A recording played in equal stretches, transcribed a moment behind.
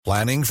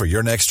Planning for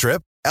your next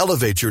trip?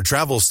 Elevate your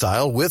travel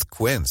style with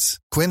Quince.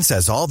 Quince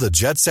has all the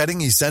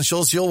jet-setting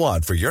essentials you'll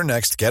want for your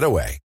next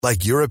getaway,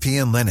 like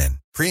European linen,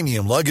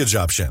 premium luggage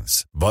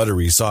options,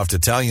 buttery soft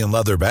Italian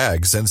leather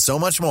bags, and so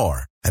much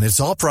more. And it's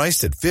all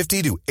priced at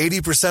 50 to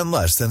 80%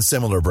 less than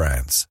similar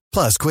brands.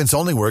 Plus, Quince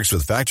only works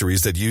with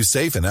factories that use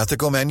safe and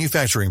ethical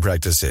manufacturing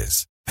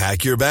practices.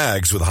 Pack your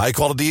bags with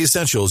high-quality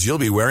essentials you'll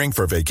be wearing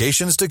for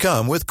vacations to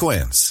come with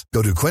Quince.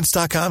 Go to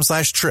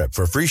quince.com/trip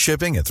for free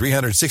shipping and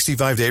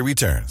 365-day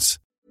returns.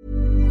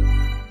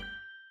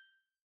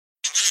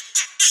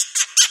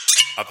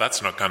 A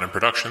That's Not Canon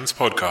Productions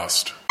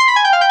podcast.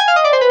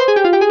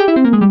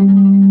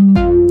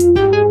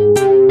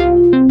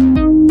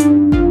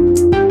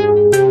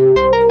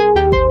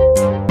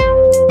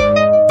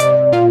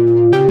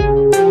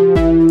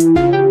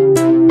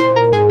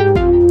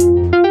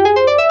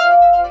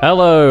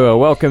 Hello,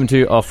 welcome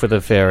to Off with the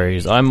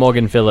Fairies. I'm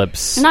Morgan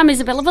Phillips. And I'm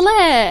Isabella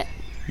Valette.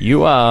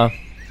 You are.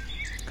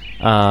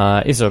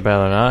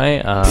 Isabella and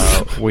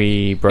I,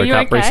 we broke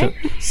up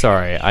recently.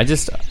 Sorry, I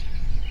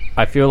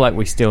feel like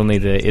we still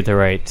need to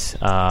iterate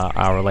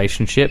our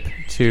relationship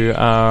to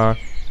our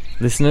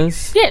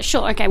listeners. Yeah,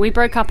 sure. Okay, we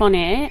broke up on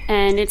air,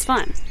 and it's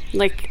fine.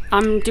 Like,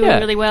 I'm doing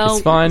really well.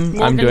 It's fine.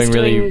 Morgan's I'm doing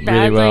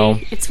really well.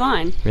 It's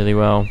fine. Really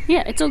well.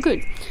 Yeah, it's all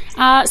good.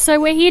 So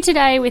we're here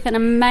today with an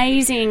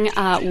amazing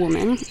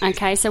woman.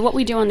 Okay, so what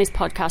we do on this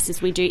podcast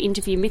is we do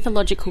interview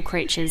mythological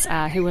creatures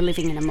who are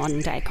living in a modern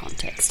day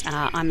context.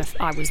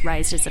 I was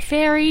raised as a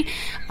fairy.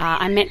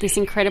 I met this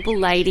incredible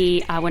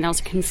lady when I was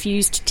a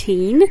confused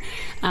teen,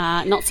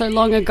 not so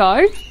long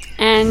ago.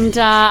 And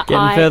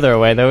getting further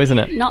away though, isn't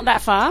it? Not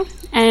that far.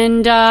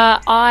 And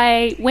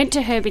I went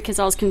to her because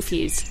I was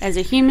confused. As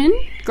a human,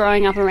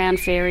 growing up around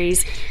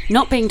fairies,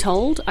 not being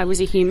told I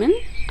was a human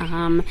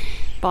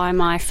by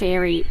my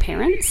fairy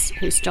parents,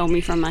 who stole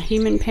me from my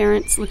human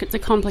parents. Look, it's a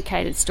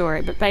complicated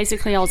story, but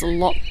basically I was a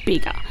lot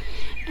bigger.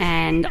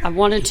 And I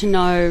wanted to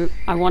know,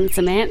 I wanted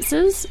some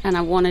answers, and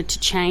I wanted to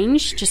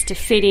change just to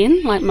fit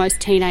in, like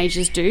most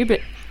teenagers do, but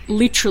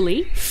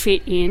literally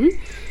fit in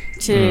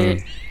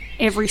to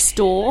every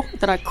store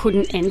that I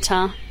couldn't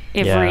enter.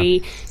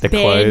 Every bed,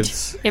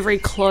 clothes. Every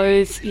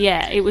clothes.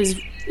 Yeah, it was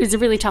a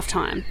really tough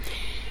time.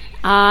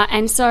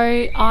 And so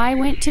I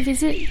went to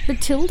visit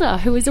Matilda,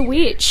 who is a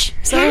witch.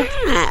 So,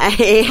 hi,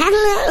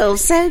 hello.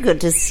 So good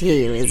to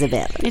see you,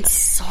 Isabella. It's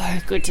so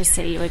good to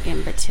see you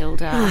again,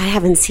 Matilda. Oh, I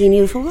haven't seen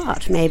you for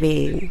what?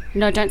 Maybe...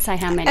 No, don't say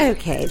how many.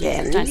 Okay,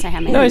 then. Don't say how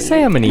many. No,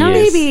 say how many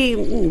years. Maybe...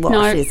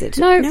 What is it?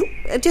 No.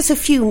 Just a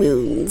few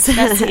moons.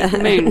 That's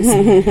it, moons.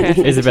 Perfect.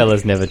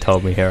 Isabella's never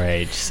told me her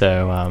age,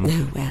 so...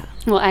 Oh, well.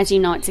 Well, as you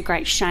know, it's a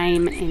great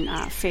shame in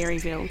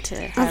Fairyville to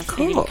have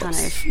any kind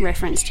of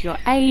reference to your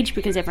age,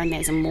 because everyone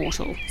there's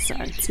immortal, so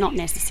it's not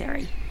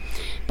necessary.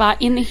 But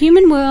in the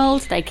human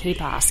world, they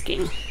keep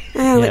asking.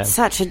 Oh, It's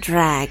such a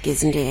drag,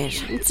 isn't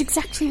it? It's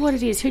exactly what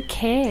it is. Who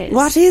cares?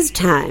 What is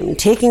time?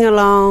 Ticking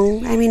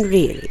along? I mean,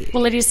 really?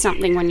 Well, it is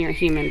something when you're a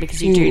human,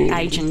 because you do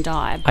age and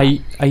die.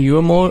 Are you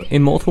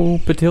immortal,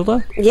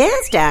 Matilda?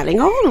 Yes, darling.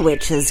 All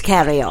witches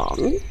carry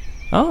on.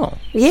 Oh.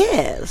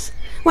 Yes.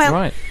 Well,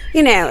 right.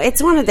 You know,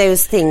 it's one of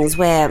those things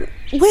where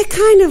we're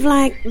kind of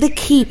like the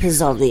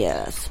keepers of the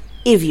earth,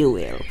 if you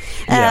will.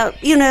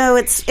 You know,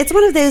 it's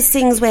one of those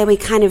things where we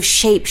kind of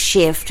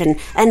shape-shift and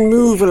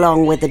move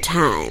along with the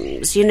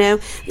times, you know.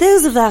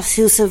 Those of us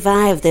who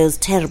survived those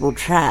terrible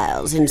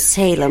trials in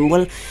Salem,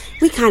 well,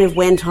 we kind of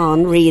went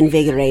on,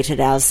 reinvigorated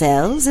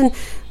ourselves, and,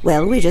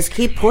 well, we just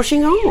keep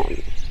pushing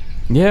on.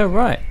 Yeah,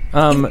 right.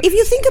 If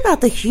you think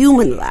about the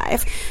human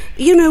life,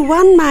 you know,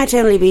 one might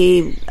only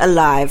be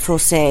alive for,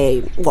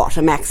 say,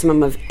 a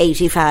maximum of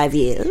 85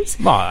 years?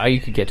 Well, you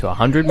could get to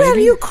 100, maybe? Well,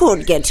 you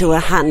could get to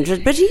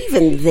 100, but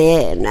even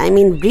then, I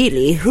mean,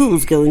 really,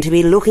 who's going to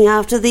be looking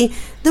after the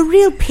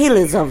real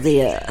pillars of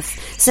the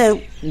earth?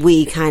 So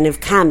we kind of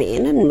come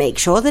in and make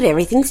sure that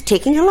everything's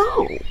ticking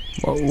along.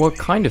 What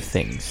kind of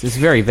things? It's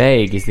very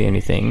vague, is the only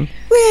thing.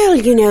 Well,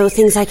 you know,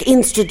 things like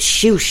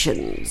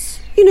institutions.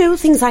 You know,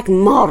 things like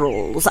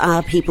morals.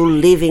 Are people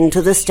living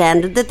to the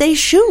standard that they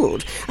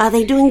should? Are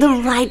they doing the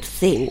right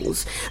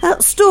things?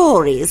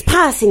 Stories,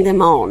 passing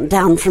them on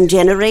down from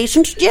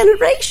generation to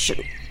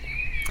generation.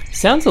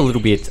 Sounds a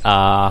little bit,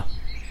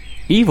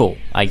 evil,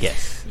 I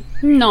guess.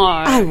 No.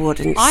 I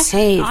wouldn't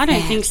say that. I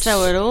don't think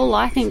so at all.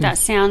 I think that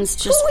sounds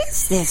just... Who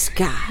is this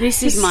guy?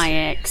 This is my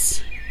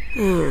ex.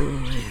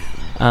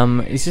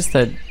 It's just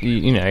that,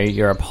 you know,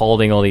 you're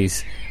upholding all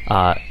these...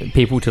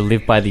 people to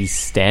live by these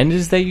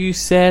standards that you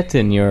set,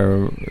 and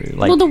you're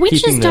like... Well, the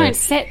witches don't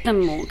set them,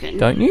 Morgan.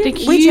 Don't you?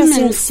 The We just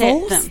humans set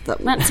enforce them.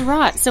 That's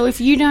right. So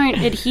if you don't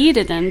adhere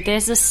to them,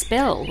 there's a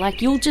spell.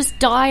 Like, you'll just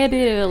die a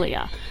bit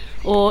earlier.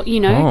 Or, you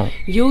know,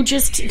 you'll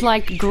just,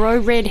 like, grow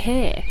red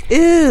hair.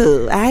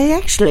 Ooh, I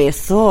actually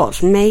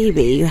thought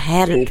maybe you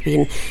hadn't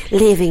been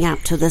living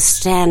up to the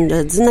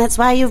standards, and that's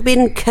why you've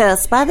been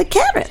cursed by the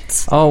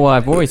carrots. Oh, well,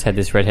 I've always had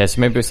this red hair, so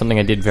maybe it was something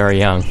I did very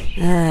young.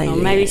 Or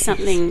maybe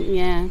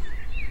something,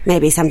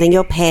 Maybe something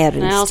your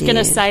parents I was going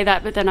to did. say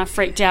that, but then I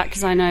freaked out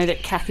because I know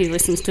that Kathy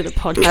listens to the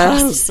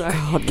podcast. Oh, so.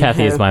 God,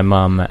 Kathy no. is my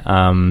mum,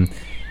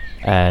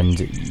 and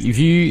if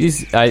you,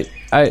 I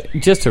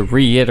just to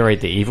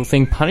reiterate the evil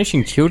thing,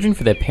 punishing children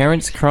for their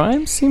parents'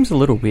 crimes seems a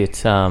little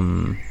bit, a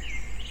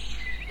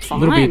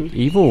little bit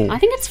evil. I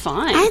think it's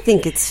fine. I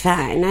think it's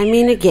fine. I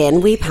mean,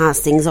 again, we pass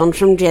things on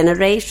from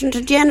generation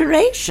to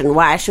generation.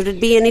 Why should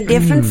it be any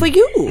different for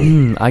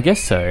you? I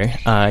guess so.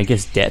 I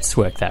guess debts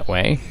work that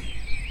way,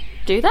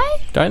 Do they?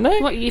 don't they?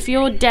 What, if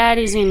your dad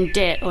is in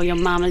debt or your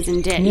mum is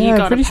in debt, Yeah, you I'm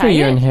got to pretty pay sure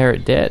you it?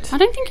 inherit debt. I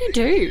don't think you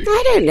do.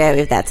 I don't know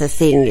if that's a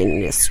thing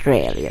in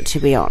Australia, to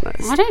be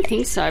honest. I don't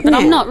think so, but Yeah.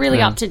 I'm not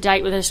really up to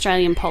date with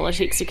Australian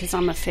politics because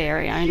I'm a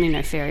fairy. I only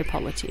know fairy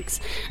politics.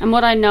 And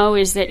what I know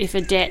is that if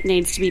a debt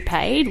needs to be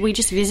paid, we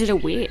just visit a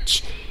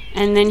witch.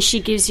 And then she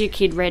gives your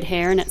kid red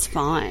hair and it's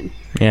fine.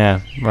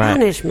 Yeah, right.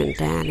 Punishment,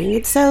 darling.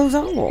 It solves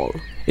all.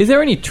 Is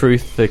there any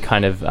truth to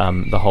kind of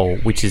the whole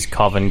witch's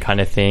coven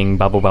kind of thing,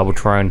 bubble,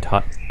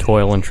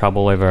 toil and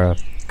trouble over a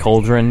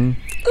cauldron?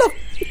 Look,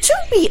 to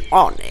be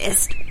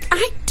honest,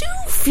 I do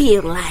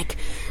feel like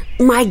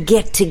my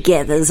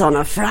get-togethers on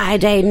a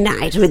Friday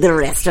night with the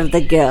rest of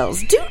the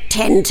girls do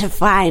tend to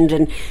find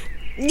a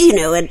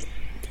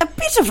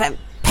bit of a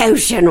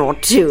potion or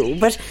two,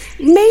 but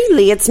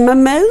mainly it's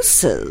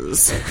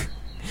mimosas.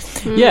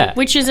 Yeah.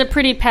 Which is a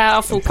pretty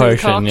powerful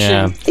Potion,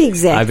 concoction. yeah.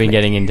 Exactly. I've been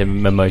getting into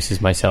mimosas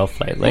myself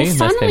lately. Well, That's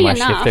been funnily my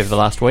enough- shift over the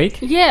last week.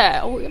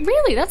 Yeah,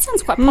 really, that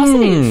sounds quite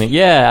positive.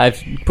 Yeah,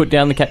 I've put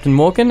down the Captain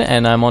Morgan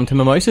and I'm on to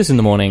mimosas in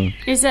the morning.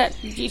 Do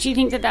you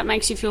think that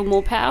makes you feel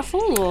more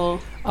powerful, or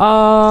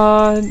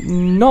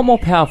Not more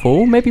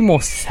powerful, maybe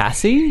more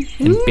sassy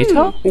and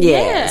bitter.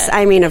 Yes, Yeah.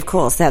 I mean, of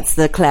course, that's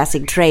the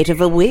classic trait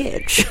of a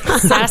witch.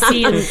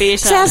 sassy and bitter?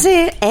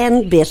 Sassy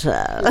and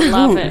bitter.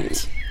 Love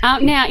it.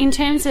 Now, in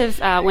terms of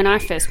when I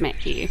first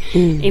met you,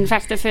 in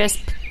fact, the first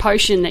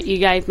potion that you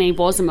gave me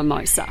was a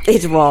mimosa.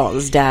 It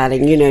was,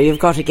 darling. You know, you've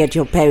got to get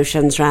your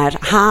potions right.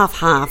 Half,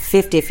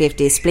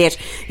 50-50 split.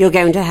 You're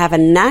going to have a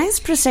nice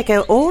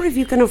Prosecco, or if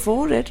you can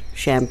afford it,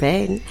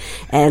 champagne.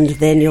 And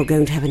then you're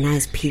going to have a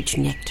nice peach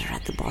nectar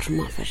at the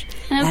bottom of it.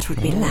 That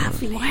would be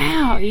lovely.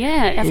 Wow,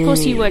 yeah. Of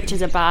course, you worked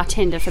as a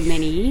bartender for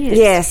many years.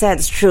 Yes,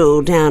 that's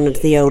true. Down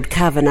at the old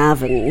Coven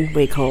Oven,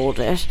 we called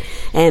it.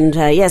 And,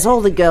 yes,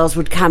 all the girls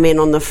would come in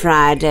on the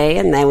Friday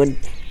and they would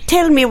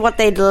tell me what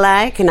they'd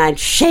like, and I'd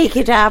shake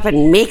it up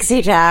and mix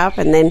it up,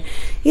 and then,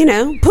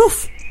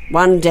 poof,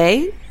 one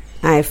day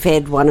I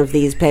fed one of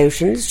these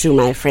potions to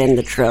my friend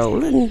the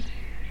troll, and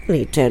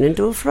he turned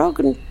into a frog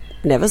and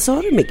never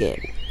saw him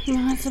again.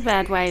 Well, that's a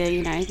bad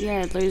way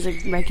to, lose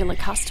a regular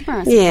customer,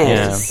 I suppose.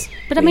 Yes.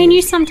 But, I mean,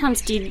 you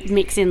sometimes did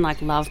mix in,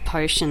 love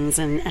potions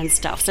and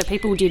stuff, so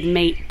people did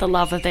meet the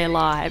love of their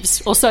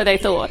lives, or so they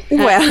thought,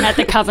 at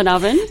the Coven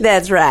Oven.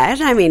 That's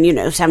right. I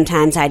mean,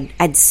 sometimes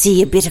I'd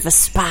see a bit of a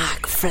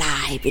spark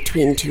fly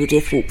between two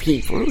different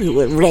people who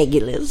were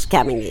regulars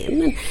coming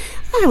in, and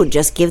I would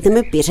just give them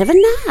a bit of a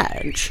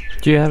nudge.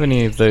 Do you have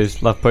any of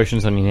those love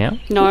potions on you now?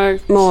 No,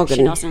 Morgan.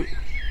 she doesn't.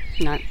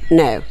 No.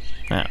 No.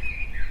 No.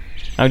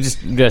 I was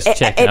just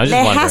checking. I was just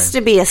There wondering. has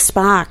to be a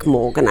spark,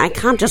 Morgan. I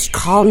can't just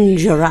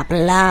conjure up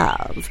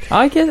love.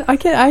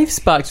 I've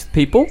sparked with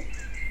people.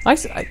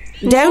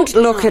 Don't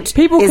look at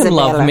People can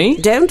Isabella. love me.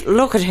 Don't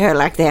look at her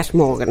like that,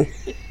 Morgan.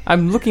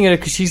 I'm looking at her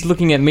because she's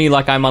looking at me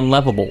like I'm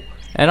unlovable.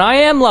 And I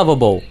am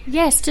lovable.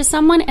 Yes, to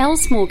someone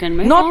else, Morgan.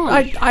 Move on.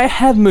 I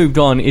have moved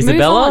on,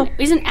 Isabella. Move on.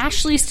 Isn't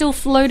Ashley still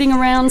floating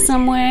around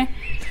somewhere?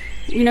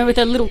 With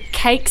her little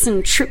cakes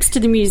and trips to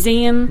the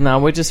museum. No,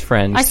 we're just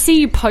friends. I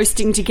see you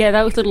posting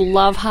together with little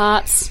love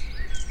hearts.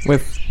 We're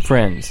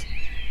friends.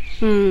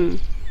 Do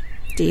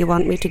you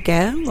want me to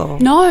go? Or?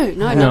 No,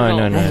 not at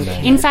all. No.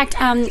 In fact,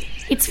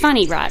 it's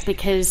funny, right?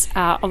 Because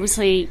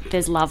obviously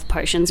there's love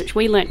potions, which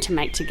we learnt to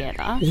make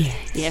together.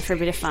 Yes. Yeah, for a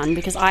bit of fun,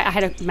 because I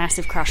had a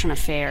massive crush on a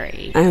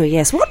fairy. Oh,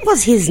 yes. What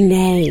was his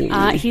name?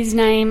 His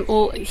name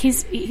was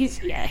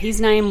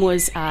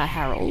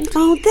Harold.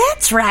 Oh,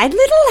 that's right.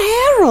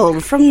 Little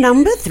Harold from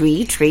number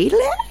 3 Tree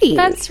Lane.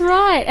 That's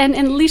right,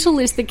 and little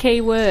is the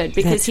key word,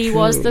 because That's he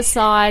was true. the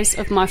size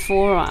of my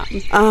forearm.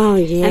 Oh,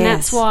 yes. And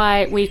that's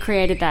why we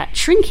created that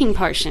shrinking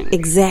potion.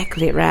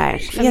 Exactly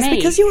right. Yes, me.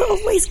 because you were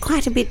always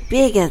quite a bit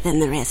bigger than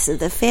the rest of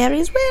the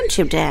fairies, weren't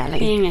you, darling?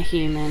 Being a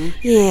human.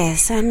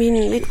 Yes, I mean,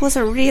 it was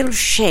a real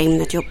shame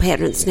that your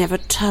parents never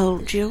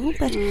told you,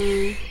 but,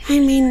 I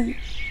mean,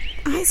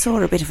 I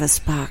saw a bit of a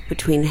spark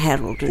between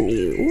Harold and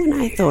you, and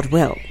I thought,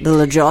 well, the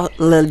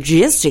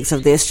logistics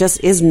of this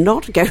just is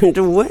not going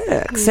to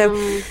work. So,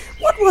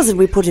 what was it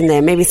we put in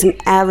there? Maybe some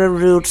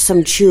arrowroot,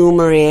 some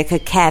turmeric, a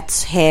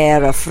cat's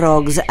hair, a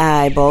frog's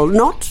eyeball.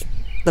 Not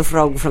the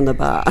frog from the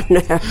bar.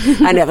 No,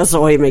 I never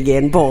saw him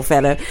again, poor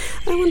fellow.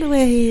 I wonder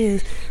where he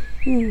is.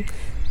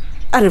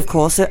 And, of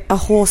course, a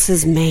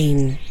horse's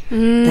mane.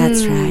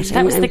 That's right.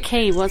 That was the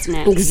key, wasn't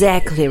it?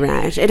 Exactly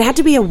right. It had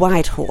to be a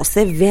white horse.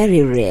 They're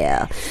very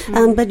rare.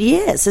 But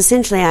yes,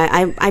 essentially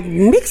I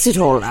mixed it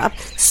all up,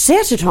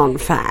 set it on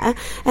fire,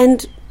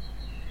 and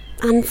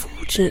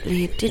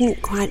unfortunately, it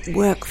didn't quite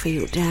work for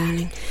you,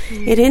 darling.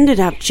 It ended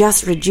up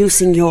just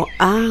reducing your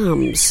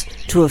arms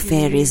to a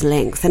fairy's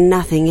length and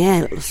nothing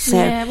else. So,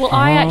 Yeah, well,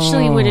 I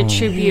actually would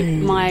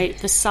attribute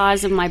the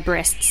size of my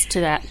breasts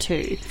to that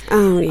too.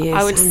 oh, yes.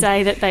 I would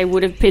say that they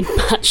would have been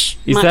much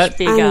that-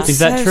 bigger. I'm Is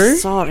that so true?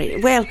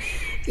 sorry. Well,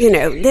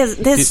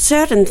 there's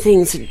certain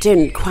things that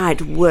didn't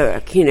quite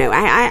work.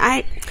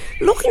 I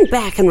looking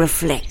back and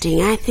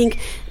reflecting, I think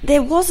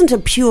there wasn't a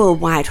pure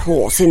white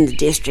horse in the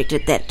district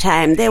at that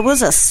time. There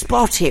was a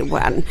spotty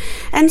one,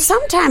 and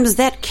sometimes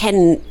that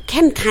can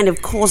kind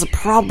of cause a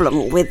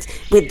problem with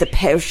the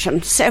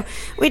potion. So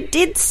we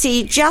did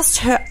see just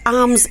her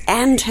arms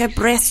and her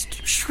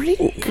breast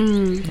shrink.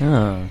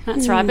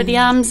 That's right, but the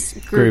arms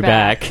grew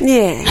back.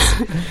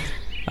 Yes.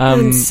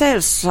 I'm so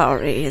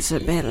sorry,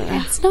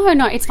 Isabella.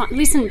 No, it's fine.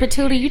 Listen,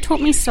 Batilda, you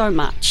taught me so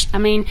much. I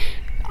mean,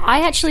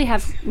 I actually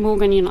have,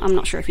 Morgan, I'm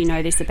not sure if you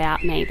know this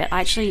about me, but I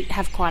actually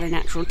have quite a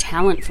natural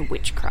talent for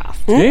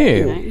witchcraft.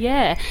 Ew.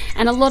 Yeah,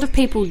 and a lot of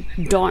people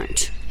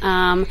don't.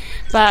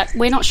 But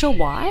we're not sure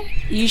why.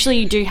 Usually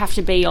you do have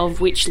to be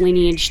of witch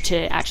lineage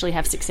to actually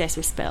have success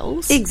with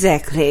spells.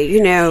 Exactly.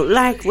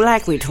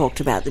 Like we talked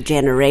about the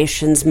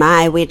generations,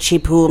 my witchy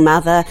poor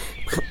mother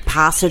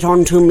passed it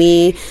on to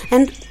me,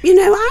 and,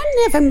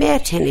 I never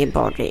met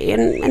anybody,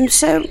 and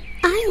so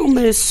I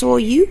almost saw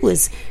you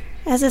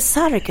as a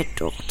surrogate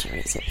daughter,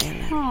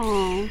 Isabella.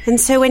 Oh. And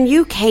so when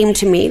you came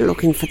to me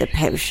looking for the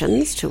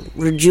potions to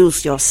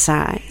reduce your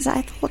size,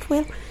 I thought,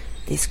 well,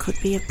 this could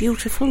be a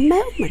beautiful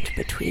moment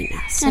between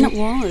us. And it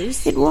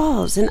was. It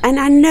was, and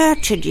I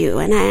nurtured you,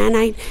 and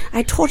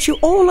I taught you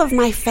all of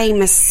my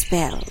famous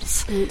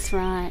spells. That's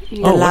right.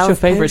 Yeah. Oh, what's your love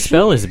favourite potion?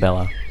 spell,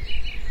 Isabella?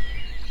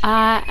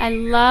 I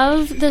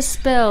love the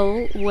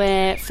spell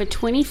where for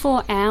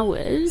 24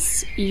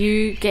 hours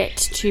you get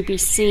to be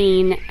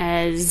seen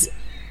as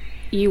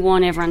you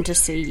want everyone to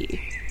see you.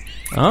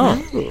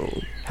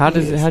 Oh. How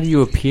do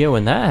you appear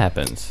when that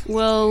happens?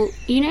 Well,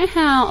 you know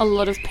how a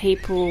lot of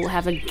people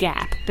have a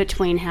gap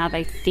between how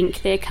they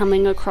think they're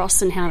coming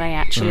across and how they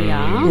actually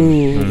are?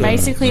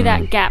 Basically,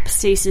 that gap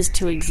ceases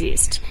to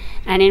exist.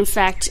 And in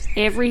fact,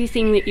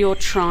 everything that you're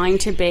trying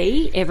to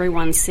be,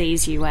 everyone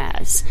sees you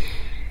as.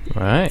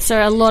 Right.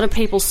 So a lot of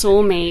people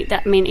saw me.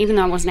 Even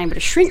though I wasn't able to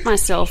shrink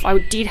myself, I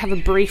did have a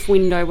brief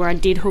window where I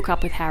did hook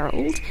up with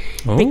Harold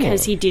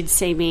because he did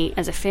see me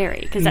as a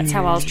fairy, because that's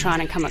how I was trying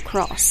to come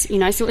across. So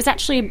it was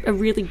actually a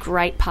really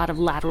great part of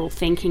lateral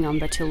thinking on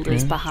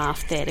Batilda's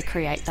behalf there to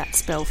create that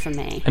spell for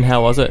me. And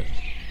how was it?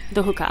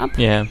 The hookup?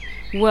 Yeah.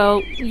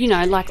 Well,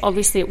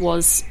 obviously it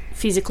was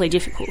physically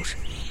difficult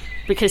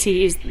because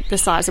he is the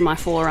size of my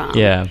forearm.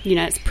 Yeah.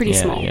 It's pretty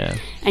Yeah, small. yeah.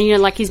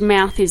 And, his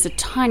mouth is a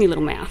tiny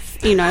little mouth.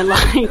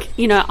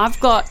 I've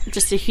got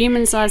just a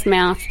human-sized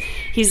mouth.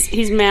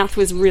 His mouth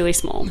was really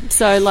small.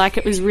 So,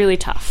 it was really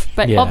tough.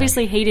 But Yeah.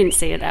 obviously he didn't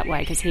see it that way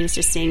because he was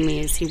just seeing me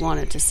as he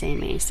wanted to see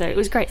me. So it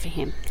was great for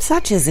him.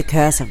 Such is the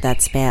curse of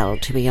that spell,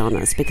 to be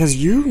honest, because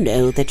you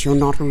know that you're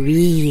not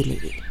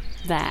really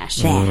That.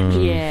 that.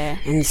 Yeah.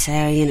 And so,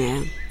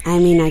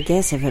 I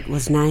guess if it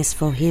was nice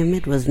for him,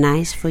 it was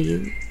nice for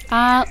you.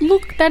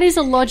 Look, that is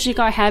a logic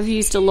I have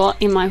used a lot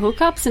in my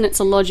hookups, and it's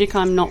a logic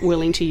I'm not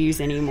willing to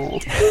use anymore.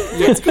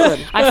 That's good.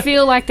 I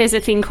feel like there's a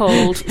thing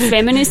called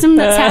feminism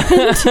that's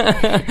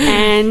happened,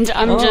 and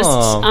I'm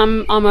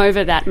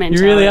over that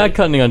mentality. You really are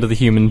cutting onto the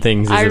human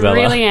things, I Isabella.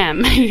 really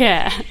am,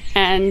 yeah.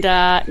 And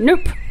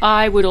nope,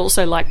 I would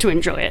also like to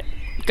enjoy it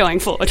going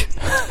forward.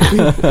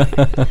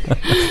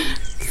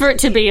 For it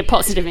to be a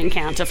positive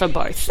encounter for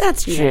both.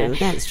 That's true. Yeah.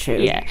 That's true.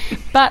 Yeah.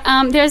 But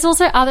there's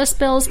also other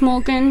spells,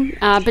 Morgan.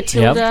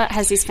 Batilda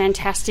has this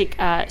fantastic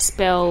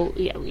spell.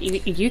 Yeah,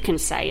 you can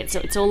say it.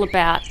 So it's all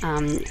about...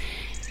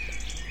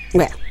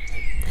 Well,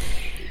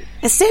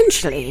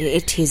 essentially,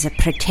 it is a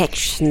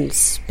protection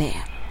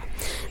spell.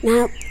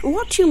 Now,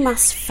 what you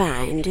must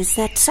find is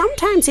that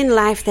sometimes in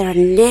life there are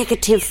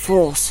negative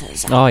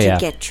forces out to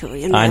get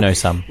you, I know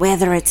some.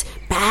 Whether it's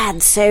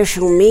bad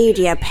social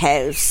media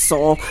posts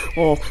or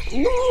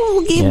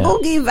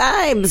boogie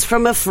vibes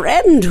from a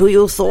friend who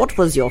you thought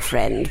was your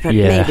friend, but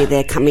maybe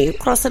they're coming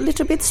across a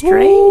little bit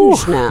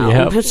strange now.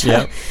 Yep, But,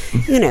 yep.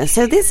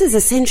 So this is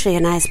essentially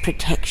a nice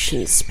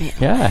protection spell.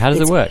 Yeah, how does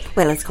it work?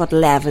 Well, it's got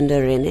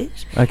lavender in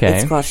it. Okay.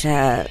 It's got,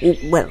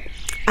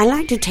 I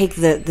like to take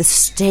the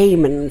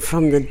stamen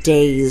from the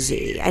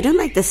daisy. I don't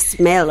like the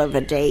smell of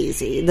a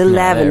daisy. The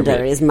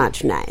lavender is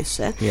much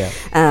nicer. Yeah.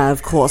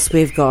 Of course,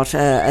 we've got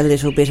a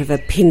little bit of a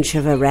pinch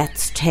of a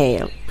rat's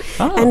tail.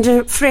 And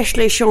a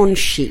freshly shorn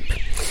sheep.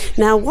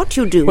 Now, what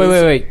you do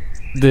Wait.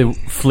 The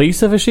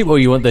fleece of a sheep, or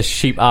you want the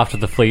sheep after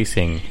the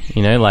fleecing?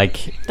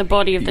 the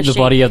body of the sheep. The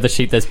body of the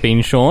sheep that's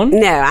been shorn?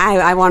 No,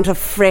 I want a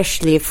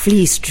freshly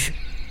fleeced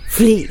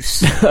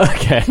fleece.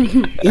 Okay.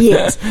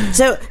 Yes.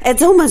 So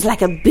it's almost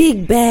like a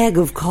big bag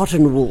of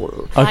cotton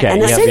wool. Okay, And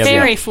yep, essentially- yep,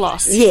 Fairy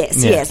floss.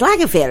 Yes, like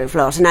a fairy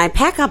floss. And I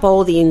pack up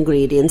all the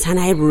ingredients and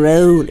I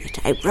roll it.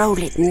 I roll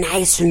it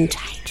nice and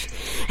tight.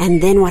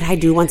 And then what I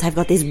do, once I've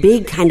got this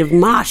big kind of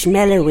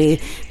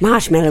marshmallowy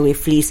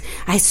fleece,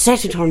 I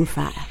set it on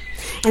fire.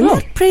 And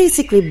that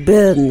basically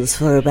burns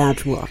for about,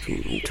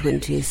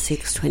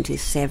 26,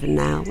 27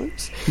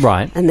 hours.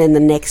 Right. And then the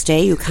next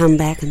day you come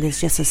back and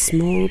there's just a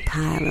small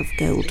pile of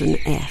golden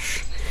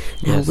ash.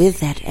 Now, Yes. with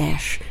that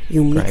ash,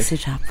 you mix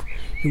Great. it up.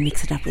 You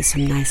mix it up with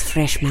some nice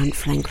fresh Mount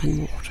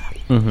Franklin water.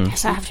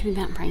 So I have to be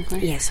Mount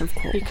Franklin. Yes, of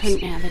course. You couldn't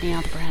have any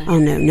other brand. Oh,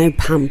 no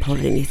pump or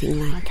anything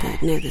like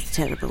that. No, that's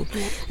terrible.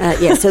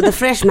 So the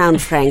fresh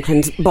Mount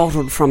Franklin's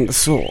bottled from the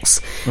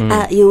source.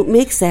 You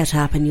mix that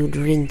up and you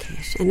drink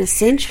it. And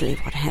essentially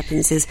what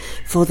happens is,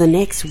 for the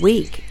next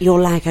week,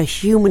 you're like a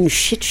human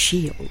shit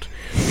shield.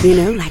 You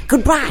know, like,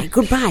 goodbye,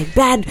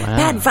 bad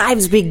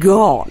vibes be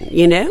gone,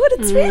 you know?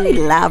 And it's really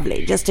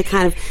lovely just to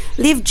kind of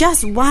live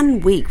just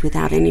 1 week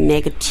without any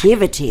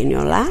negativity in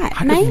your life.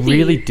 I could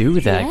really do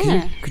that.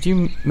 Yeah. Could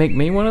you make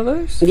me one of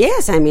those?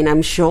 Yes, I mean,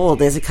 I'm sure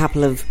there's a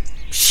couple of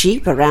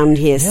sheep around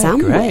here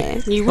somewhere.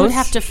 great. You would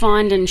have to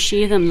find and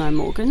shear them, though,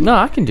 Morgan. No,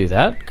 I can do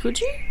that. Could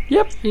you?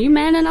 Yep. Are you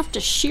man enough to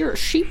shear a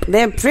sheep?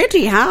 They're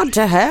pretty hard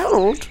to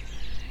hold.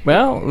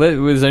 Well,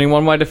 there's only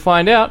one way to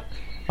find out.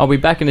 I'll be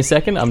back in a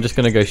second. I'm just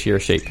going to go shear a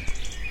sheep.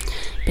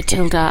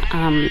 Batilda,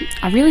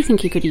 I really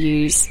think you could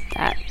use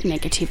that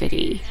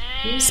negativity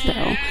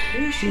spell.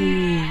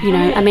 You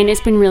know, I mean,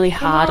 it's been really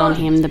hard on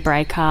him, the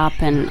breakup,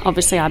 and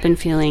obviously I've been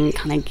feeling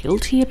kind of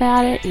guilty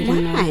about it.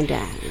 Even though, Why,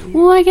 darling?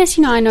 well, I guess,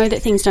 I know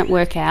that things don't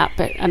work out,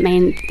 but I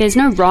mean, there's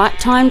no right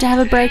time to have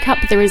a breakup,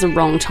 but there is a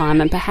wrong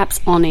time, and perhaps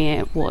on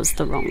air was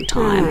the wrong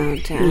time. Oh,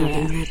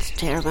 darling, that's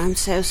terrible. I'm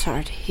so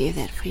sorry to hear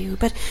that for you.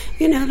 But,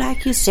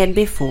 like you said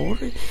before,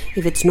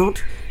 if it's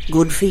not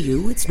good for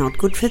you, it's not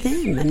good for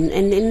them.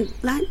 And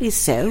likely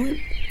so,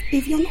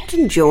 if you're not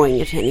enjoying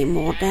it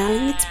anymore,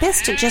 darling, it's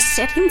best to just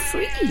set him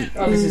free.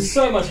 Oh, this is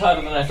so much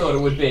harder than I thought it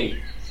would be.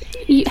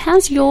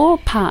 How's your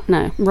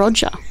partner,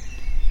 Roger?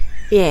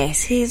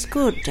 Yes, he's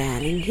good,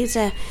 darling. He's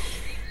had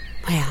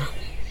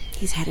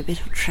a bit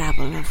of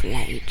trouble of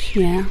late.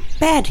 Yeah.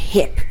 Bad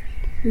hip.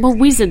 Well,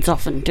 wizards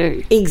often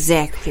do,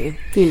 Exactly.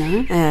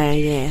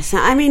 Yes.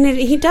 I mean,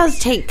 he does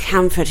take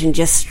comfort in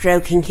just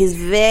stroking his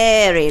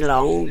very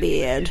long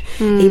beard.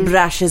 He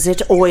brushes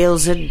it,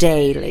 oils it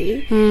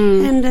daily.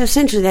 And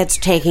essentially that's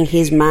taking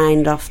his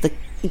mind off the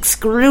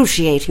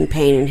excruciating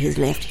pain in his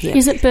left hip.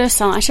 Is it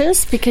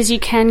bursitis? Because you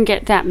can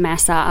get that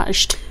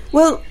massaged.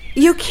 Well,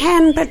 you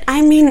can, but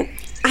I mean,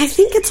 I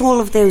think it's all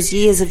of those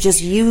years of just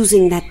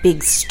using that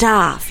big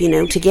staff,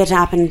 to get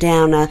up and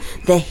down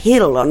the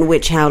hill on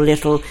which our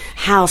little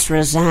house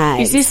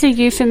resides. Is this a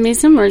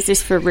euphemism or is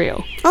this for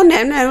real? Oh,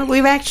 no, we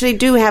actually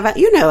do have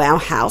our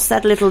house,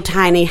 that little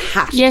tiny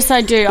hut. Yes,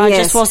 I do. I Yes.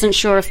 just wasn't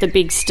sure if the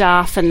big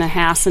staff and the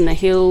house and the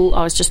hill,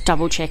 I was just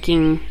double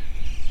checking.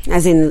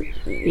 As in,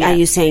 are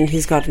you saying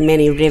he's got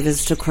many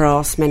rivers to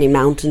cross, many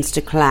mountains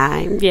to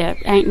climb? Yeah,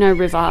 ain't no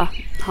river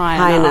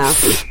high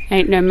enough.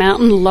 Ain't no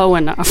mountain low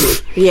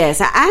enough. Yes,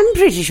 I'm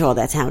pretty sure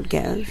that's how it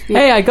goes.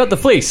 Hey, I got the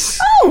fleece.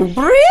 Oh,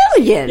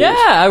 brilliant! Yeah,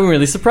 I'm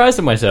really surprised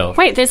at myself.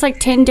 Wait, there's like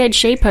 10 dead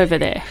sheep over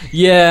there.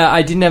 Yeah,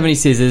 I didn't have any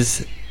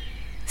scissors.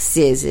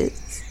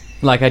 Scissors.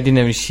 Like, I didn't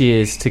have any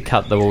shears to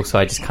cut the wool, so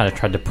I just kind of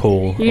tried to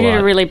pull. You did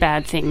a really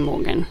bad thing,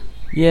 Morgan.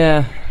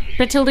 Yeah.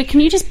 Batilda, can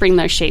you just bring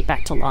those sheep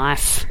back to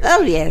life?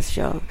 Oh, yes,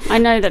 sure. I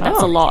know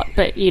that's a lot,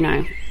 but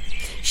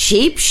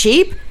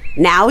Sheep,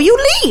 now you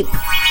leap! Look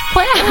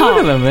at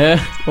Wow! them,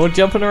 they're all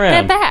jumping They're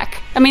around.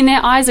 back. I mean,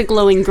 their eyes are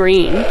glowing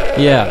green.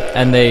 Yeah,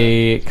 and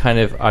they kind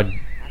of are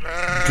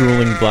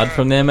drooling blood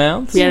from their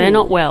mouths. Yeah, they're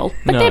not well,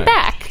 but No. they're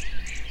back.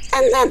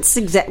 And that's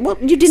exactly... Well,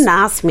 you didn't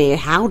ask me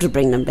how to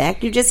bring them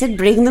back. You just said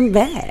bring them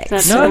back.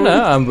 That's No,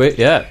 yeah.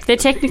 They're We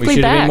technically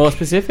should have back. been more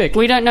specific.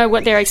 We don't know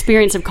what their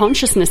experience of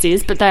consciousness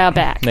is, but they are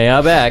back. They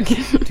are back.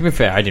 To be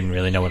fair, I didn't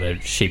really know what a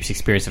sheep's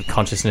experience of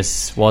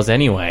consciousness was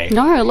anyway.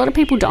 No, a lot of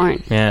people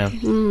don't. Yeah.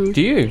 Do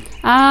you?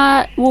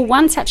 Well,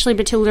 once actually,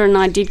 Batilda and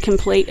I did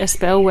complete a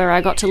spell where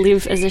I got to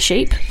live as a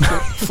sheep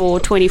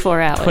for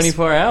 24 hours.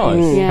 24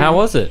 hours. Yeah. How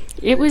was it?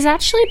 It was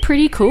actually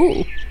pretty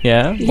cool.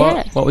 Yeah?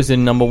 Yeah. What was the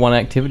number one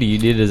activity you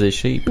did as a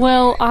sheep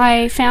Well,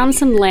 I found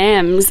some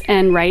lambs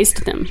and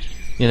raised them.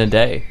 in a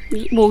day?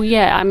 Well,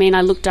 yeah, I mean,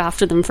 I looked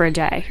after them for a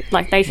day.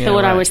 Like, they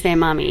thought I right. was their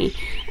mummy,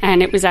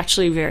 and it was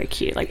actually very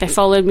cute. Like, they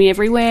followed me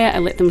everywhere. I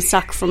let them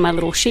suck from my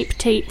little sheep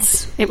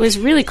teats. It was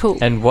really cool.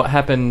 And what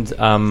happened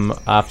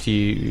after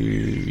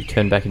you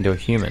turned back into a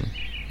human?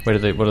 What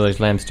do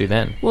those lambs do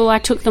then? Well, I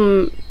took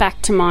them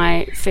back to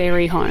my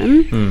fairy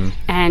home,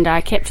 and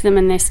I kept them,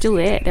 and they're still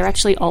there. They're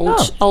actually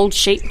old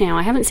sheep now.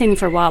 I haven't seen them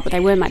for a while, but they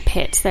were my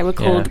pets. They were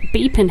called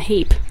Beep and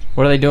Heap.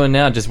 What are they doing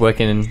now? Just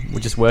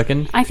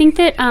working? I think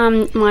that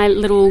my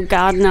little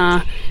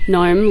gardener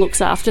gnome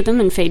looks after them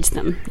and feeds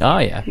them. Oh,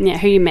 yeah. Yeah,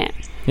 who you met.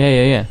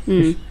 Yeah.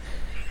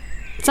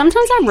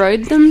 Sometimes I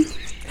rode them.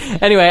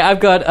 Anyway, I've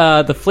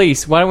got the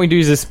fleece. Why don't we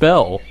do the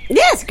spell?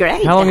 Yes,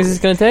 great. How long is this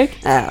going to take?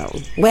 Oh,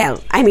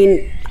 well, I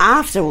mean,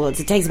 afterwards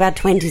it takes about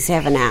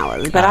 27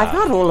 hours, but I've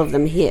got all of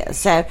them here,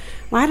 so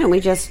why don't we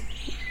just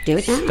do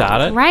it now?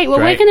 Start it. Right, well,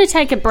 Great. we're going to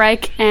take a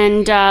break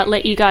and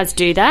let you guys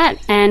do that,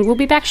 and we'll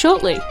be back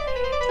shortly.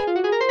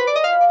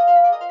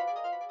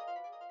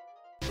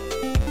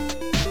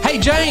 Hey,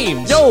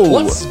 James. Yo.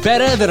 What's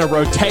better than a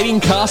rotating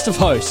cast of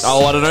hosts?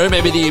 Oh, I don't know,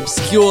 maybe the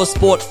obscure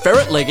sport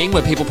ferret legging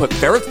where people put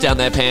ferrets down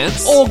their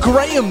pants. Or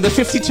Graham, the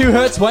 52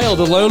 Hertz whale,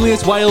 the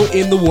loneliest whale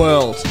in the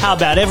world. How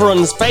about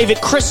everyone's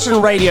favourite Christian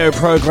radio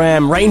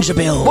program, Ranger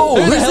Bill? Who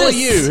the who's hell are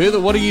this?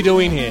 you? What are you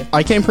doing here?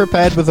 I came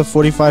prepared with a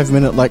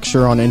 45-minute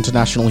lecture on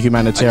international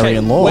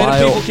humanitarian law. Where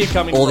do people keep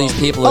coming All from? these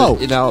people Oh.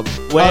 are, you know...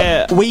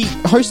 We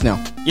host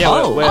now.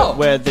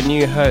 We're the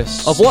new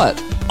hosts. Of what?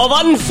 Of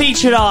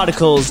Unfeatured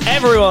Articles,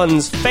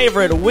 everyone's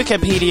favourite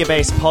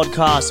Wikipedia-based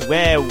podcast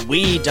where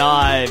we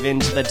dive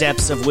into the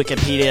depths of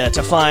Wikipedia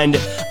to find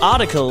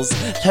articles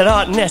that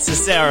aren't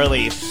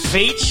necessarily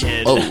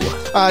featured.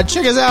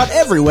 Check us out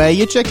everywhere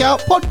you check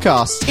out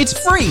podcasts. It's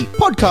free.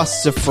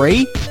 Podcasts are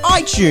free.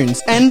 iTunes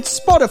and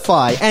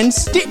Spotify and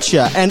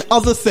Stitcher and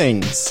other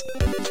things.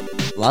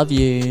 Love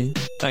you.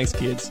 Thanks,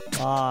 kids.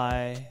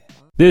 Bye.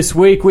 This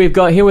week we've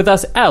got here with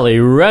us Ali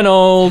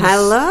Reynolds.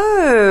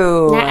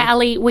 Hello. Now,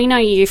 Ali, we know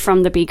you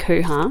from the Big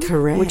Hoo Ha,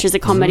 Correct. which is a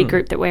comedy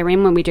group that we're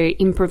in when we do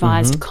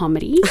improvised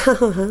comedy.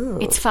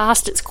 It's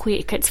fast, it's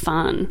quick, it's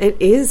fun. It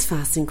is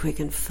fast and quick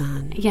and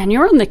fun. Yeah, and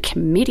you're on the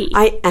committee.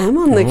 I am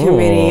on the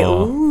committee.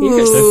 Ooh.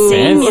 You're So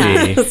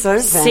fancy. So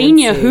fancy.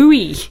 Senior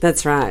hooey.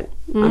 That's right.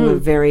 I'm a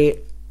very,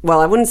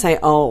 well, I wouldn't say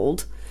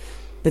old,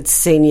 but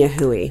senior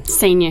hooey.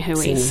 Senior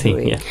hooey.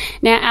 Senior.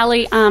 Now,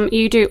 Ali,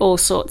 you do all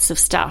sorts of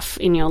stuff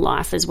in your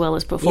life as well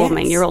as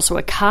performing. Yes. You're also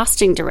a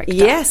casting director.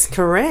 Yes,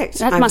 correct.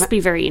 That must be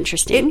very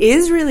interesting. It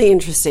is really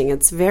interesting.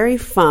 It's very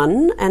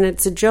fun, and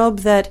it's a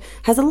job that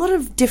has a lot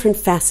of different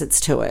facets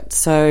to it.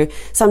 So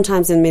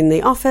sometimes I'm in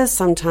the office,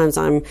 sometimes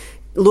I'm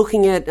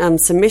looking at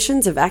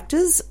submissions of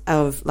actors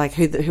of like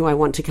who I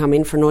want to come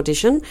in for an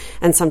audition,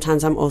 and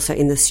sometimes I'm also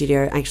in the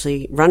studio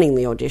actually running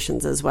the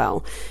auditions as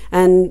well.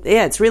 And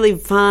yeah, it's really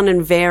fun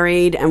and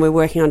varied, and we're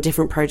working on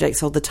different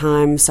projects all the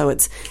time, so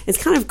it's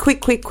kind of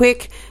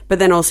quick, but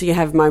then also you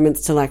have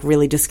moments to like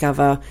really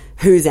discover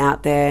who's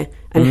out there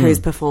and who's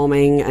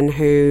performing and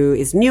who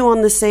is new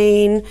on the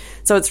scene.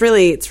 So it's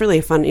really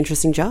a fun,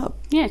 interesting job.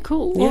 Yeah,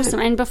 cool. Yeah. Awesome.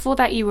 And before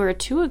that, you were a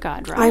tour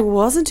guide, right? I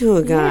was a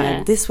tour guide.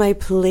 Yeah. This way,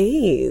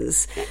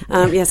 please.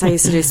 Yes, I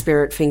used to do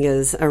spirit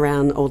fingers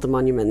around all the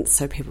monuments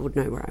so people would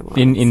know where I was.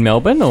 In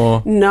Melbourne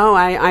or? No,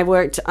 I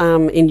worked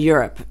in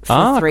Europe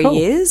for 3 cool.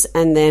 years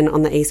and then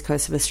on the east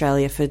coast of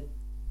Australia for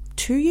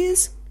 2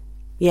 years.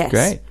 Yes.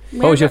 Great.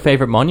 What was your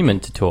favourite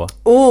monument to tour?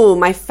 Oh,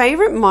 my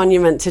favourite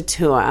monument to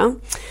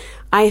tour,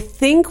 I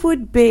think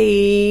would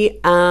be,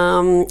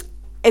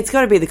 it's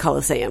got to be the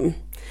Colosseum.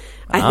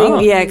 I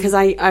think, yeah, because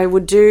I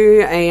would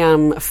do a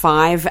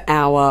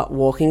 5-hour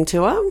walking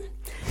tour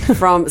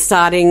from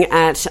starting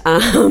at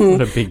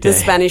What a big the day.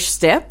 Spanish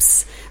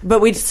Steps. But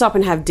we'd stop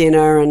and have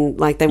dinner, and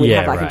like then we'd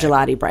Yeah, have like right. a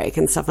gelati break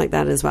and stuff like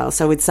that as well.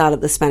 So we'd start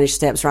at the Spanish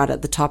Steps right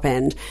at the top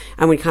end,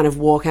 and we'd kind of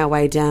walk our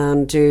way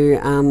down, do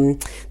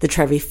the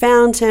Trevi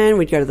Fountain,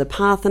 we'd go to the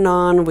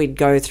Parthenon, we'd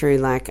go through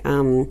like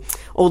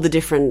all the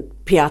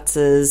different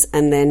piazzas,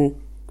 and then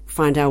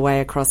find our way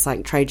across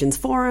like Trajan's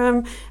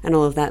Forum and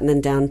all of that, and then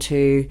down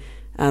to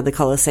the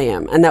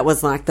Colosseum. And that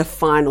was like the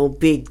final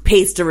big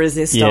piece de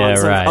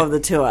resistance right. of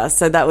the tour.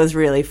 So that was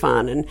really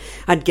fun. And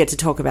I'd get to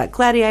talk about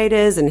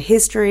gladiators and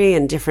history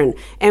and different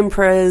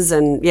emperors.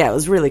 And yeah, it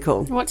was really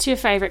cool. What's your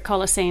favourite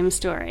Colosseum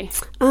story?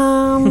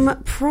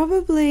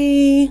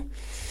 Probably...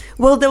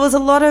 Well, there was a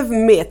lot of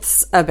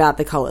myths about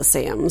the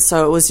Colosseum.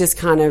 So it was just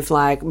kind of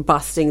like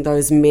busting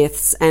those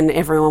myths, and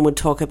everyone would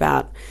talk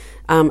about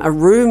a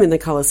room in the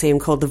Colosseum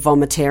called the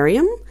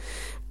Vomitarium.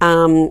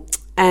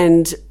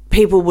 And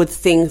people would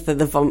think that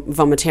the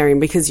vomitarium,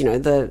 because, you know,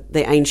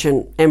 the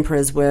ancient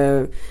emperors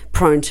were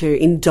prone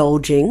to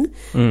indulging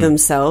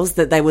themselves,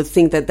 that they would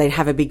think that they'd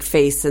have a big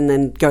feast and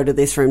then go to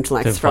this room to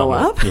like throw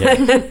vomit, up. yeah.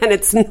 And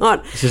it's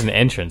not. It's just an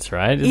entrance,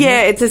 right? Isn't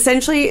Yeah, it? it's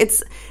essentially,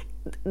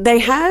 they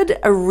had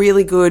a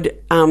really good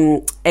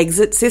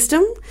exit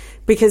system,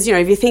 because, you know,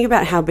 if you think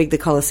about how big the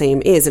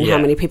Colosseum is and how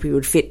Yeah. many people you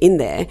would fit in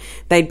there,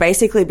 they'd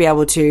basically be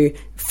able to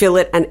fill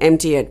it and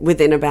empty it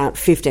within about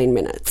 15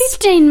 minutes.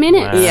 15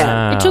 minutes?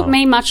 Yeah. It took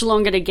me much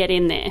longer to get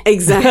in there.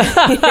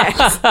 Exactly.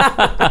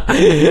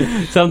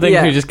 Yes. Something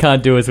Yeah. we just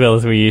can't do as well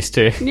as we used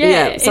to.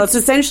 Yeah. So it's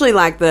essentially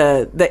like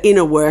the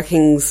inner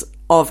workings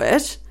of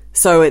it.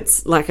 So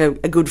it's like a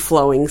good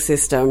flowing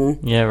system.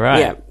 Yeah, right.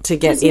 Yeah, to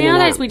get Because in and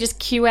nowadays out. we just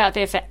queue out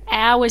there for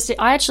hours.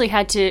 I actually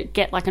had to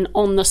get like an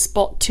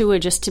on-the-spot tour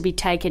just to be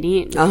taken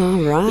in.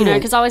 Oh, right. You know,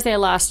 because I was there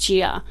last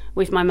year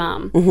with my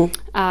mum,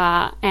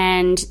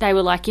 and they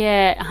were like,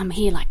 "Yeah, I'm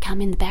here. Like, come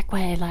in the back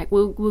way. Like,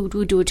 we'll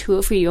do a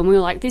tour for you." And we were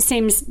like, "This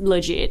seems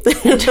legit,"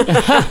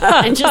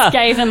 and just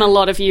gave them a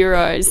lot of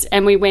euros.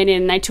 And we went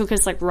in. And they took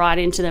us like right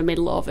into the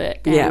middle of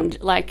it, and Yeah.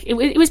 like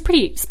it was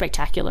pretty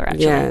spectacular,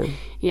 actually. Yeah.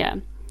 Yeah.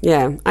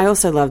 Yeah, I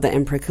also love the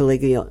Emperor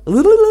Caligula.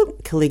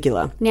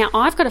 Now,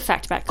 I've got a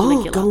fact about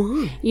Caligula. go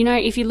on. You know,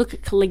 if you look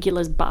at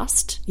Caligula's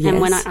bust, Yes.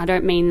 and when I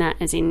don't mean that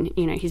as in,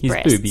 you know, his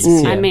breasts. boobies,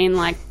 yeah. I mean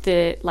like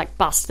the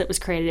bust that was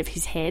created of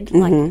his head,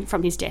 like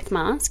from his death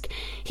mask.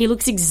 He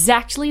looks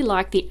exactly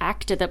like the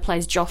actor that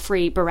plays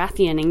Joffrey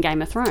Baratheon in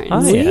Game of Thrones.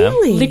 Oh, yeah.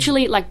 Really?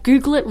 Literally, like,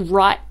 Google it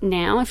right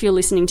now if you're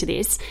listening to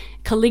this.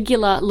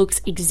 Caligula looks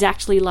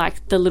exactly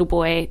like the little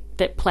boy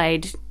that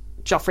played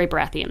Joffrey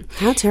Baratheon.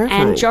 How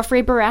terrifying. And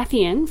Joffrey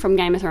Baratheon from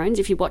Game of Thrones,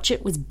 if you watch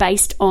it, was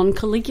based on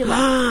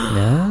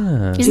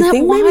Caligula. Do Isn't you that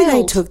think wild? maybe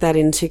they took that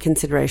into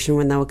consideration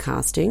when they were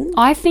casting?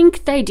 I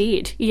think they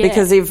did, yeah.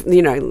 Because if,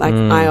 you know, like,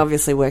 I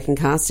obviously work in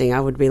casting,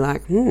 I would be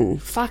like,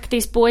 Fuck,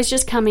 this boy's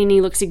just come in, he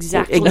looks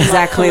exactly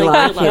exactly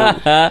like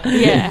Caligula. him.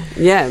 Yeah.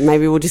 Yeah,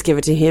 maybe we'll just give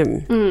it to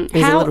him.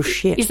 He's a little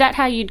shit. Is that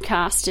how you'd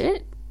cast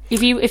it?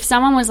 If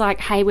someone was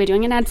like, hey, we're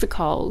doing an ad for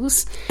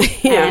Coles,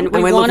 Yeah, and and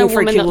we we're want looking a for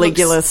woman that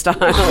Caligula looks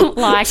style.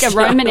 like a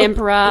Roman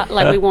emperor,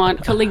 like we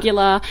want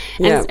Caligula,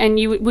 and, Yeah. and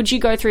would you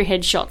go through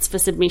headshots for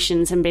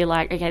submissions and be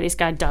like, okay, this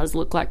guy does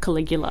look like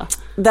Caligula?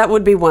 That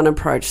would be one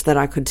approach that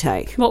I could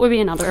take. What would be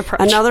another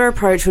approach? Another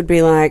approach would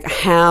be like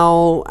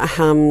how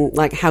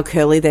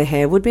curly their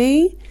hair would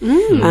be.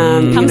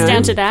 Comes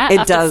down to that It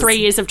after does. 3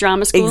 years of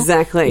drama school.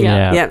 Exactly.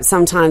 Yeah. Yeah.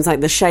 Sometimes like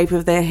the shape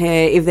of their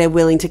hair, if they're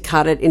willing to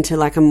cut it into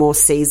like a more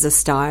Caesar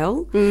style,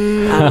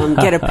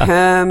 get a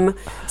perm,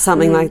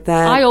 something like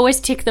that. I always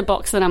tick the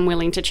box that I'm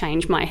willing to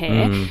change my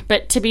hair.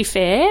 But to be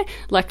fair,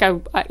 like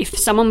if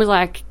someone was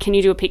like, "Can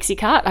you do a pixie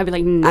cut?" I'd be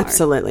like, "No,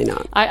 Absolutely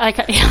not.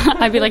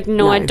 I'd be like,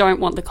 "No, I don't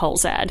want the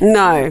Coles ad."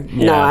 No,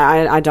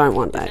 I don't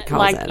want that. Coles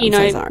Like, ad. you I'm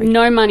know, so sorry.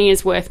 no money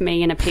is worth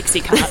me in a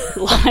pixie cut.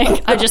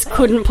 Like, I just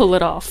couldn't pull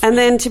it off. And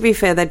then, to be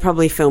fair, they'd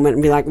probably film it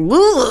and be like,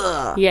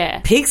 "Ugh, Yeah.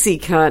 pixie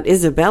cut,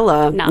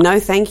 Isabella, No. no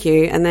thank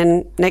you." And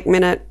then next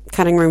minute,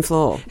 cutting room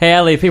floor. Hey,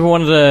 Ali, if people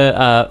wanted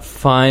to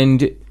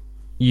find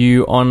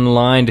you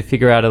online to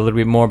figure out a little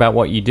bit more about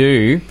what you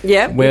do,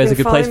 Yeah, where's a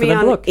good place for them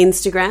to look?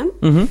 Instagram.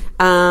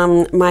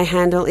 My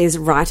handle is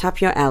Right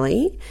Up Your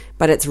Alley,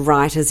 but it's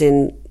right as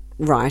in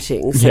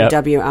writing. So Yep.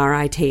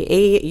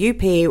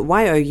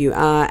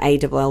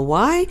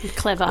 WRITEUPYOURALLY.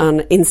 Clever. On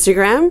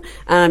Instagram.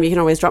 You can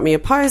always drop me a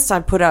post. I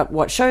put up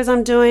what shows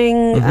I'm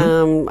doing.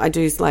 I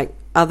do like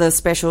other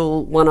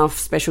special one-off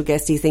special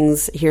guesty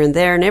things here and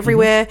there and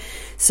everywhere.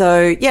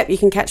 So, yep, you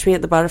can catch me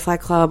at the Butterfly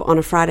Club on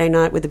a Friday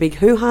night with a big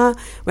hoo-ha.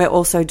 We're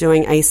also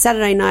doing a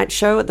Saturday night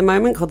show at the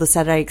moment called the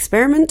Saturday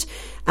Experiment,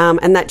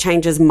 and that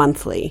changes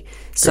monthly.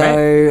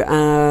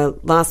 So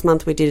last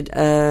month we did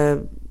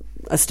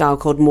a style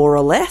called More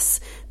or Less.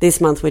 This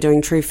month we're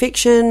doing True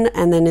Fiction,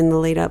 and then in the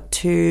lead up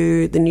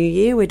to the new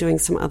year we're doing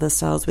some other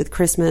styles with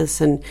Christmas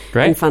and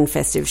fun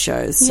festive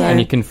shows. So And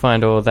you can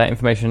find all that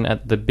information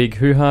at the Big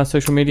Hoo-Ha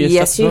social media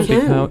yes, stuff. you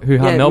Big can.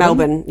 Hoo-Ha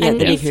Melbourne. Yeah,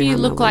 And the Big if you Hoo-Ha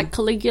look Melbourne. like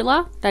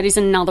Caligula, that is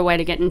another way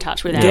to get in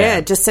touch with us.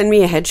 Yeah, just send me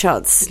your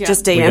headshots. Yeah.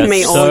 Just We DM got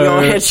me all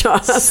your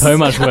headshots. So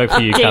much work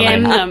for you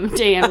DM coming.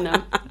 DM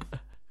them.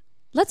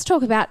 Let's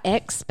talk about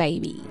X,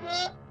 baby.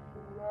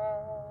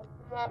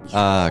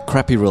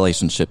 Crappy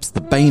relationships,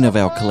 the bane of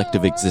our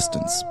collective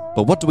existence.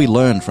 But what do we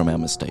learn from our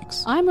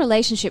mistakes? I'm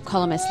relationship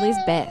columnist Liz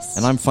Best.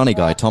 And I'm funny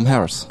guy Tom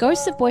Harris.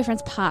 Ghosts of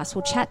Boyfriends Past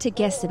will chat to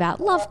guests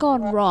about love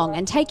gone wrong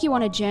and take you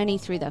on a journey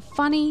through the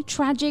funny,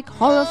 tragic,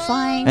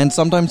 horrifying... And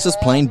sometimes just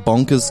plain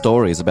bonkers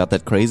stories about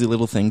that crazy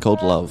little thing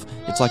called love.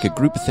 It's like a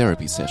group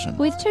therapy session.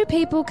 with two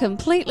people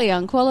completely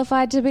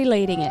unqualified to be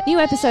leading it. New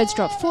episodes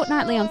drop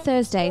fortnightly on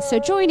Thursdays, so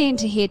join in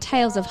to hear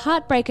tales of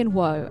heartbreak and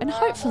woe, and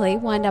hopefully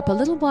wind up a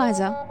little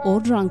wiser or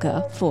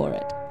drunker for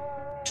it.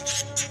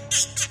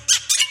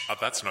 A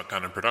That's Not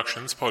Canon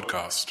Productions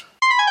podcast.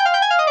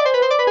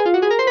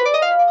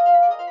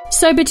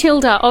 So,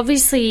 Batilda,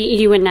 obviously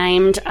you were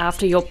named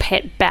after your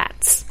pet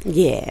bats.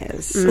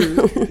 Yes.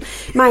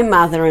 My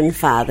mother and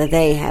father,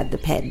 they had the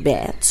pet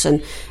bats,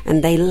 and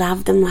they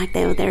loved them like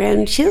they were their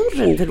own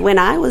children. But when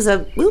I was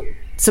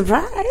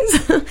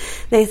surprise,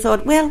 they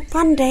thought, well,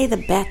 one day the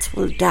bats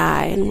will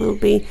die and we'll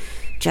be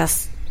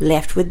just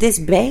left with this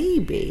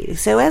baby.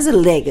 So as a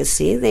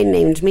legacy, they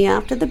named me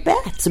after the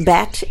bats,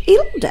 Bat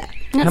Ilda.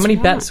 How many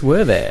bats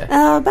were there?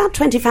 About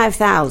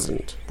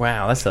 25,000.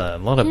 Wow, that's a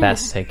lot of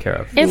bats to take care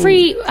of.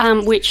 Every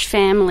witch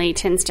family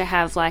tends to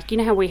have, like, you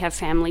know how we have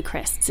family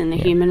crests in the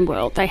human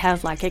world? They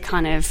have, like, a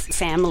kind of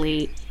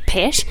family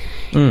pet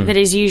that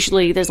is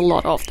usually, there's a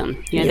lot of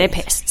them. You know, they're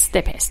pests.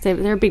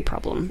 They're a big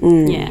problem.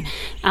 Yeah.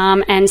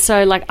 And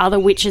so, like, other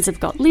witches have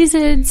got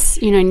lizards.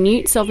 You know,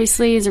 newts,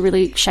 obviously, is a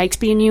really...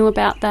 Shakespeare knew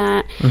about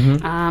that.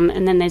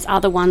 And then there's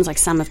other ones, like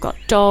some have got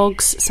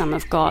dogs, some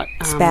have got...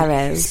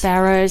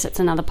 Sparrows, that's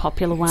another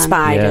popular one.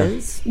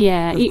 Spiders.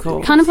 Yeah, Of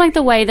course. kind of like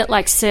the way that,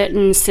 like,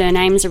 certain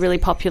surnames are really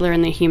popular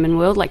in the human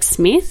world, like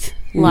Smith.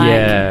 Like,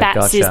 Yeah, Bats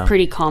gotcha. is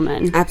pretty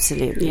common.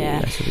 Absolutely.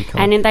 Yeah. pretty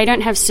common. And they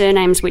don't have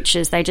surnames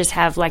witches, they just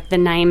have, like, the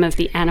name of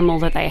the animal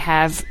that they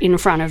have in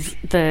front of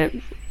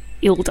the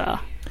Ilda.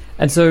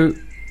 And so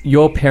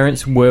your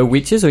parents were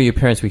witches, or your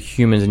parents were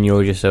humans and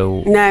you're just a...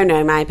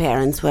 No, my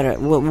parents were...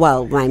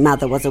 Well, my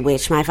mother was a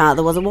witch, my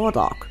father was a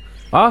warlock.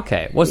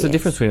 Okay. What's the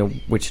difference between a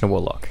witch and a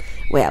warlock?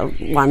 Well,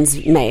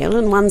 one's male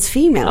and one's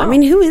female. I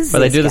mean, who is But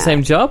this they do the guy?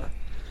 same job?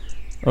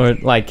 Or,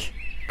 like...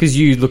 Because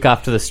you look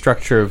after the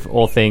structure of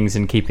all things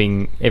and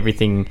keeping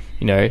everything,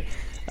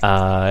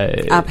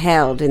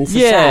 upheld in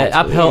society.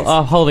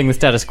 Upholding the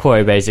status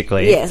quo,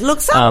 basically. Yes,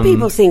 look, some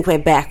people think we're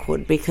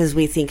backward because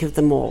we think of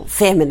the more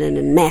feminine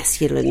and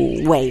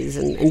masculine ways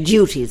and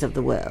duties of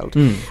the world.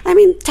 I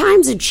mean,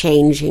 times are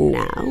changing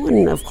now,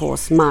 and of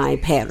course my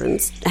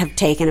parents have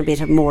taken a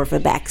bit more of a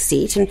back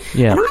seat, and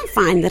I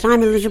find that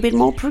I'm a little bit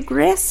more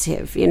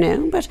progressive,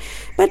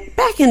 But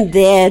back in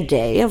their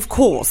day, of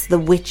course, the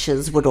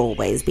witches would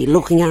always be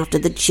looking after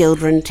the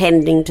children,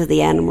 tending to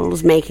the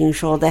animals, making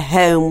sure the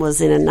home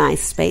was in a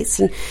nice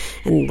space.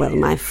 And well,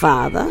 my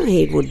father,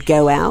 he would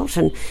go out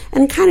and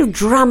kind of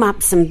drum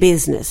up some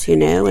business,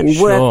 and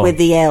work with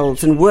the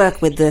elves and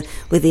work with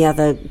the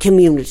other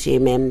community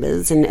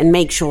members and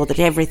make sure that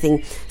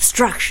everything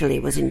structurally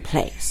was in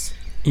place.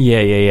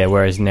 Yeah.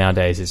 Whereas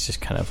nowadays it's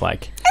just kind of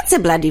like... It's a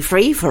bloody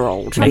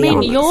free-for-all, to I be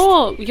mean,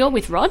 honest. you're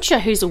with Roger,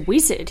 who's a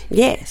wizard.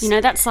 Yes.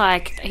 That's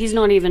like, he's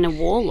not even a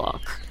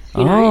warlock.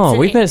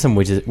 We've met some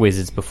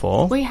wizards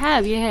before. We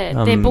have,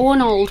 yeah. They're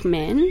born old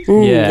men.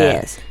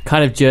 Yes.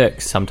 Kind of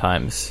jerks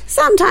sometimes.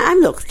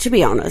 Sometimes, look, to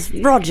be honest,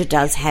 Roger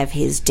does have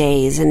his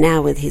days, and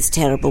now with his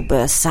terrible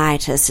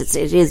bursitis,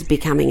 it is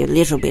becoming a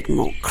little bit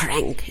more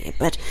cranky.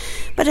 But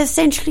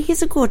essentially,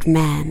 he's a good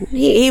man.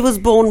 He was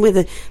born with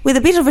a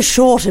bit of a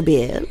shorter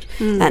beard,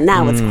 and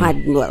now it's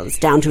it's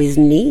down to his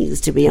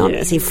knees, to be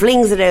honest. He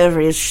flings it over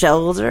his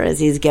shoulder as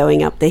he's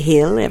going up the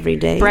hill every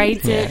day.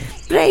 Braids it.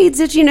 Braids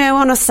it,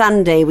 on a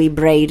Sunday we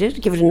braid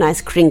it, give it a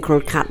nice crinkle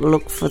cut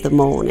look for the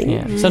morning.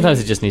 Yeah. Sometimes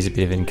it just needs a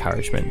bit of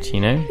encouragement,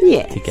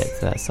 Yes. to get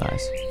to that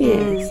size.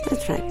 Yes,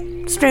 that's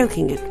right.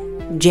 Stroking it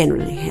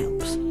generally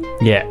helps.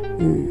 Yeah.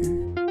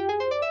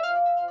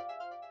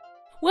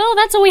 Well,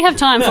 that's all we have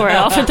time for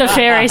Off at the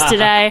Fairies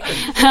today.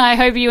 I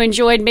hope you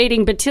enjoyed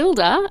meeting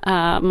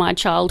Batilda, my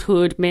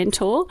childhood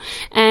mentor.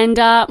 And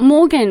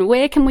Morgan,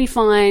 where can we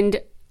find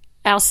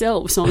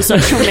ourselves on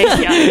social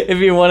media? If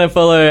you want to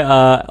follow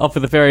Off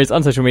with the Fairies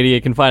on social media,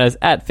 you can find us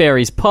at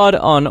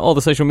FairiesPod on all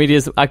the social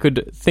medias I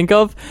could think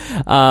of,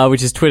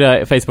 which is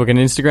Twitter, Facebook, and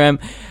Instagram.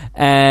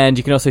 And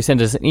you can also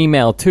send us an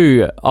email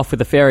to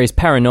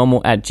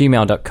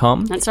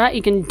offwiththefairiesparanormal@gmail.com. That's right.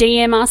 You can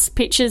DM us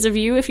pictures of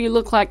you if you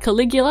look like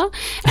Caligula.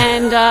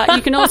 And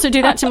you can also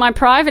do that to my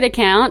private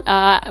account,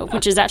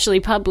 which is actually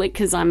public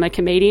because I'm a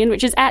comedian,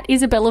 which is at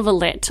Isabella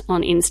Valette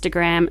on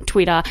Instagram,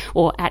 Twitter,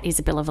 or at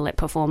Isabella Valette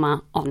Performer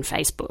on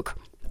Facebook.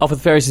 Off with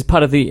the Fairies is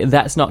part of the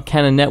That's Not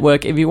Canon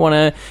network. If you want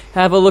to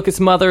have a look at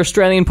some other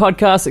Australian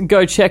podcasts,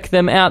 go check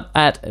them out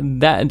at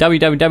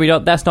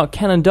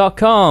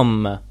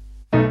www.thatsnotcanon.com.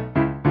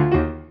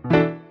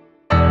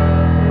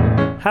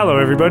 Hello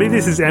everybody,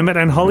 this is Emmett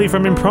and Holly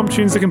from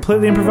Impromptunes, a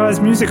completely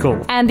improvised musical.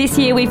 And this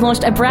year we've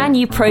launched a brand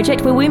new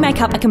project where we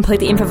make up a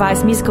completely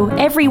improvised musical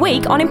every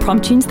week on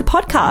Impromptunes, the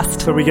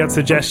podcast. So we get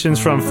suggestions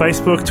from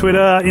Facebook,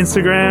 Twitter,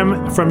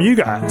 Instagram, from you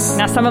guys.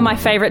 Now some of my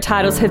favourite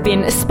titles have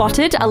been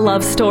Spotted, a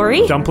love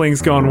story.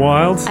 Dumplings Gone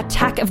Wild.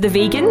 Attack of the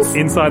Vegans.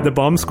 Inside the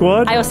Bomb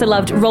Squad. I also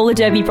loved Roller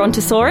Derby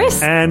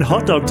Brontosaurus. And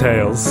Hot Dog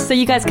Tales. So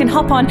you guys can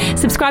hop on,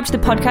 subscribe to the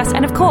podcast,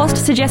 and of course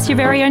suggest your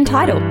very own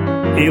title.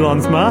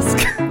 Elon's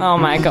Musk. Oh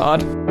my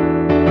god.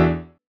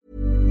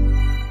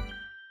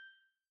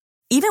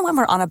 Even when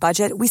we're on a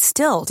budget, we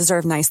still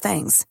deserve nice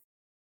things.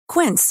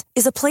 Quince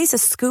is a place to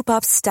scoop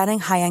up stunning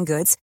high-end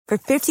goods for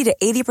 50 to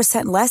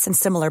 80% less than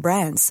similar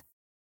brands.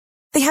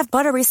 They have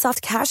buttery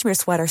soft cashmere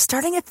sweaters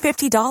starting at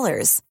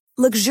 $50,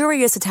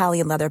 luxurious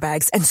Italian leather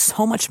bags, and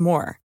so much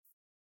more.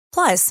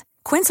 Plus,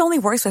 Quince only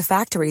works with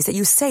factories that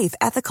use safe,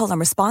 ethical, and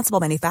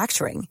responsible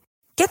manufacturing.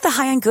 Get the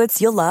high-end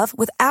goods you'll love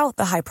without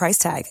the high price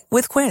tag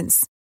with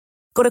Quince.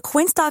 Go to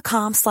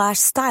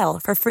quince.com/style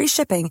for free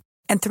shipping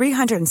and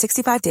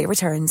 365-day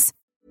returns.